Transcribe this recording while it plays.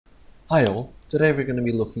Hi all, today we're going to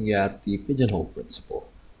be looking at the Pigeonhole Principle.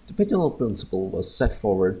 The Pigeonhole Principle was set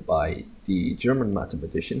forward by the German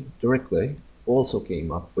mathematician Dirichlet, who also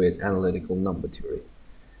came up with analytical number theory.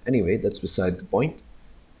 Anyway, that's beside the point.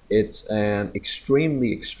 It's an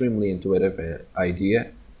extremely intuitive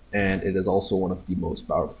idea, and it is also one of the most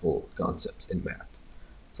powerful concepts in math.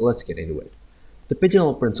 So let's get into it. The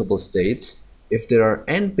Pigeonhole Principle states, if there are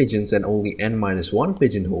n pigeons and only n minus 1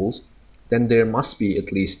 pigeonholes, then there must be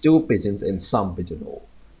at least 2 pigeons in some pigeonhole.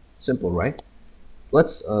 Simple, right?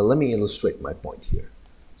 Let me illustrate my point here.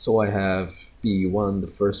 So I have P1, the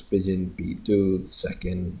first pigeon, P2, the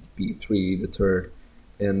second, P3, the third,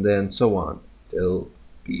 and then so on till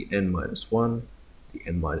Pn minus 1, the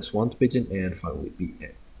n minus 1th pigeon, and finally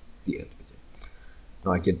Pn, the nth pigeon.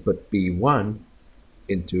 Now I can put P1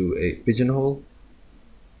 into a pigeonhole.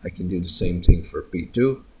 I can do the same thing for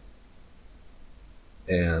P2,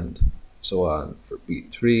 and so on for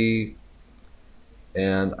P3,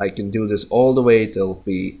 and I can do this all the way till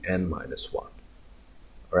Pn minus 1.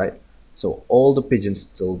 Alright, so all the pigeons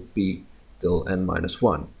till n minus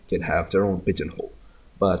 1 can have their own pigeonhole,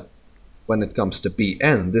 but when it comes to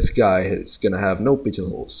Pn, this guy is gonna have no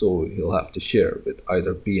pigeonhole, so he'll have to share with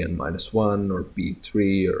either Pn minus 1 or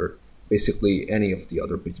P3 or basically any of the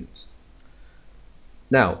other pigeons.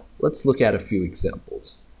 Now let's look at a few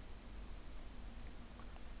examples.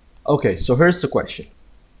 Okay, so here's the question.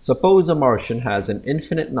 Suppose a Martian has an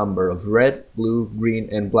infinite number of red, blue, green,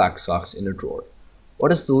 and black socks in a drawer.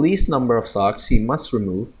 What is the least number of socks he must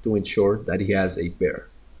remove to ensure that he has a pair?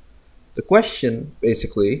 The question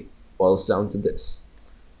basically boils down to this.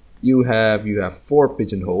 You have 4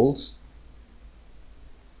 pigeonholes,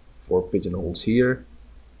 4 pigeonholes here,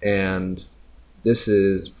 and this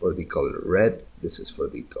is for the color red, this is for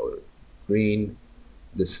the color green,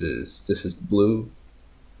 this is blue,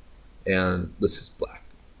 and this is black.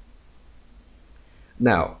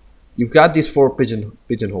 Now, you've got these 4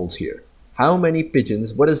 pigeonholes here. How many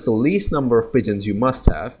pigeons, what is the least number of pigeons you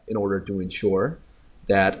must have in order to ensure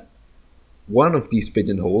that one of these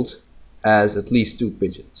pigeonholes has at least 2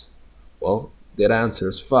 pigeons? Well, that answer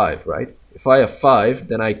is 5, right? If I have 5,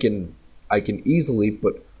 then I can easily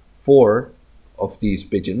put 4 of these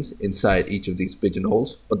pigeons inside each of these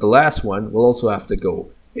pigeonholes, but the last one will also have to go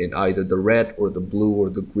in either the red or the blue or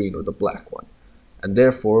the green or the black one, and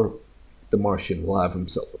therefore the Martian will have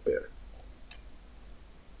himself a pair.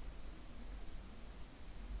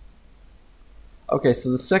 Okay, so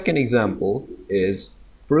the second example is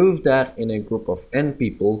prove that in a group of n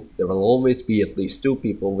people there will always be at least 2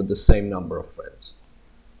 people with the same number of friends.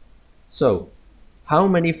 So how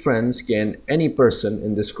many friends can any person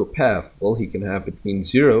in this group have? Well, he can have between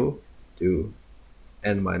 0 to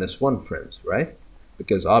n minus 1 friends, right?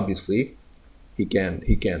 Because obviously he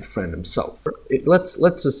can't friend himself.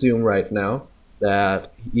 Let's assume right now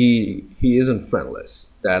that he isn't friendless,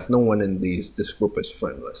 that no one in this group is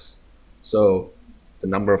friendless. So the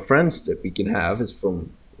number of friends that we can have is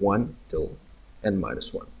from 1 till n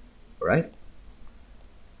minus 1.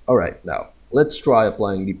 Alright, now let's try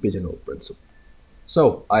applying the pigeonhole principle.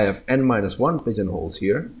 So I have n minus 1 pigeonholes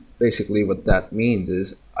here. Basically what that means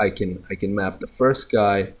is I can map the first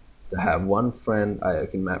guy to have 1 friend, I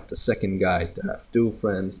can map the second guy to have 2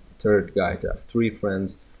 friends, the third guy to have 3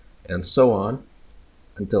 friends, and so on,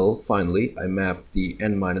 until finally I map the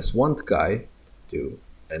n minus 1th guy to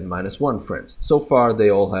n minus 1 friends. So far they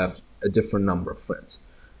all have a different number of friends.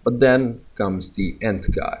 But then comes the nth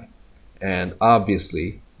guy, and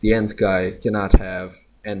obviously the nth guy cannot have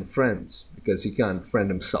n friends because he can't friend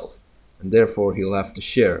himself, and therefore he'll have to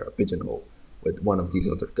share a pigeonhole with one of these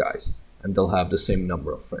other guys, and they'll have the same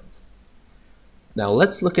number of friends. Now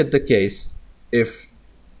let's look at the case if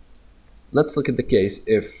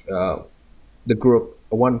the group,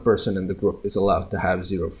 one person in the group is allowed to have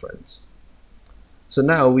 0 friends. So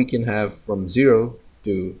now we can have from 0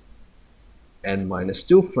 to n minus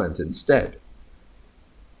 2 friends instead,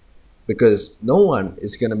 because no one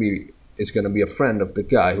is gonna be a friend of the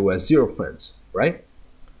guy who has 0 friends, right?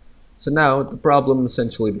 So now the problem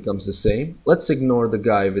essentially becomes the same. Let's ignore the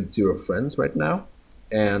guy with 0 friends right now.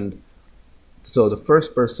 And so the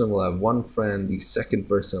first person will have 1 friend, the second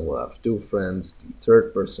person will have 2 friends, the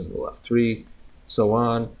third person will have 3, so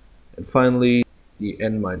on. And finally, the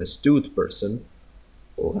n minus 2th person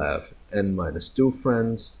will have n minus 2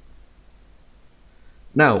 friends.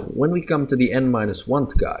 Now, when we come to the n minus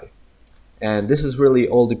 1th guy, and this is really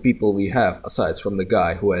all the people we have aside from the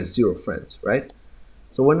guy who has 0 friends, right?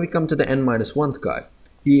 So when we come to the n minus 1th guy,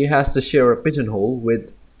 he has to share a pigeonhole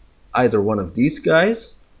with either one of these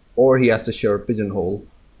guys, or he has to share a pigeonhole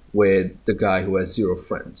with the guy who has 0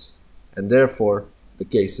 friends. And therefore,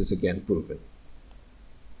 the case is again proven.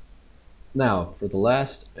 Now for the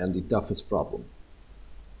last and the toughest problem.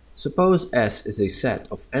 Suppose S is a set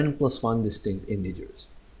of n plus 1 distinct integers.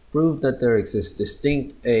 Prove that there exist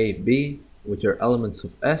distinct a, b, which are elements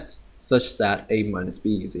of S, such that a minus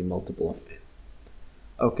b is a multiple of n.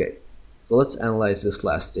 Okay, so let's analyze this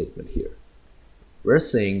last statement here. We're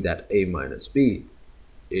saying that a minus b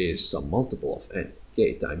is some multiple of n,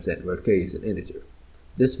 k times n, where k is an integer.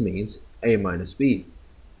 This means a minus b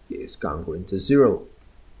is congruent to 0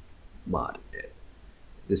 mod n.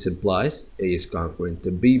 This implies a is congruent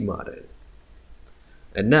to b mod n.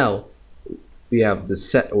 And now we have the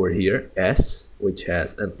set over here, S, which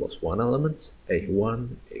has n plus 1 elements,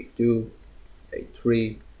 a1, a2,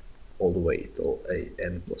 a3, all the way till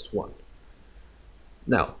an plus 1.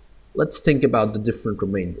 Now, let's think about the different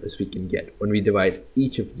remainders we can get when we divide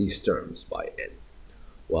each of these terms by n.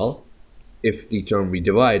 Well, if the term we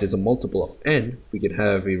divide is a multiple of n, we can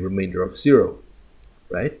have a remainder of 0,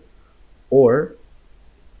 right? Or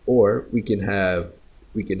we can have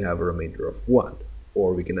a remainder of 1,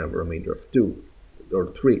 or we can have a remainder of 2, or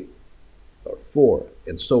 3, or 4,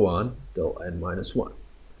 and so on till n minus 1.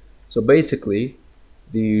 So basically,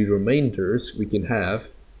 the remainders we can have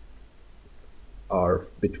are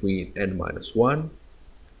between n minus 1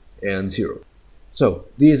 and 0. So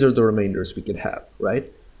these are the remainders we can have,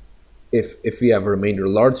 right? If we have a remainder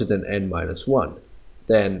larger than n minus 1,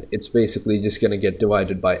 then it's basically just going to get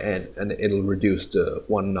divided by n, and it'll reduce to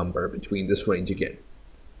one number between this range again.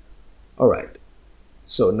 Alright,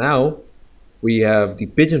 so now we have the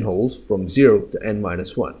pigeonholes from 0 to n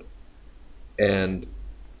minus 1. And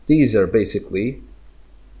these are basically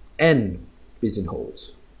n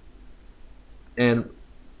pigeonholes. And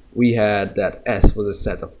we had that S was a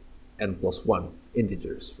set of n plus 1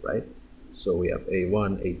 integers, right? So we have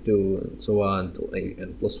a1, a2, and so on till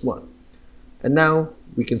n plus 1. And now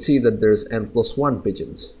we can see that there's n plus 1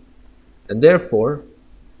 pigeons. And therefore,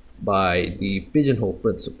 by the pigeonhole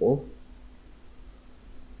principle,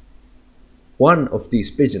 one of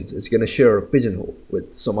these pigeons is going to share a pigeonhole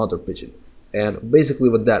with some other pigeon. And basically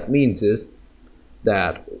what that means is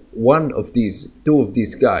that two of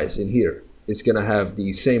these guys in here is going to have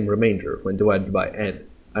the same remainder when divided by n.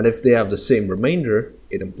 And if they have the same remainder,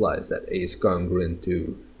 it implies that a is congruent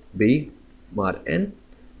to b mod n.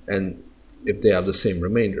 And if they have the same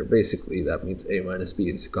remainder, basically that means a minus b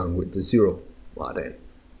is congruent to 0 mod n.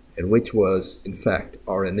 And which was, in fact,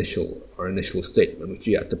 our initial statement, which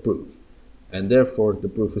we had to prove. And therefore, the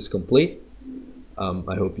proof is complete.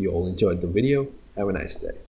 I hope you all enjoyed the video. Have a nice day.